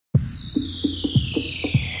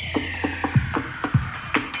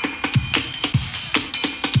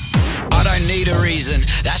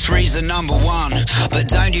reason, that's reason number one. But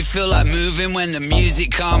don't you feel like moving when the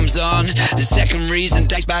music comes on? The second reason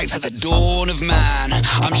dates back to the dawn of man.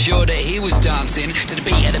 I'm sure that he was dancing to the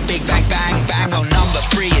beat of the big bang bang bang. Well, number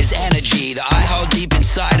three is energy that I hold deep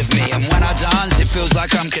inside of me, and when I dance it feels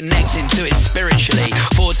like I'm connecting to it spiritually.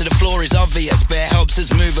 Four to the floor is obvious, but it helps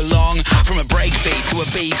us move along from a breakbeat to a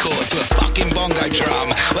B chord to a fucking bongo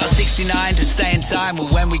drum. Well, 69 to stay in time,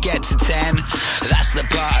 well, when we get to 10, that's the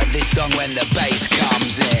part of this song when the bass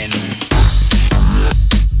comes in.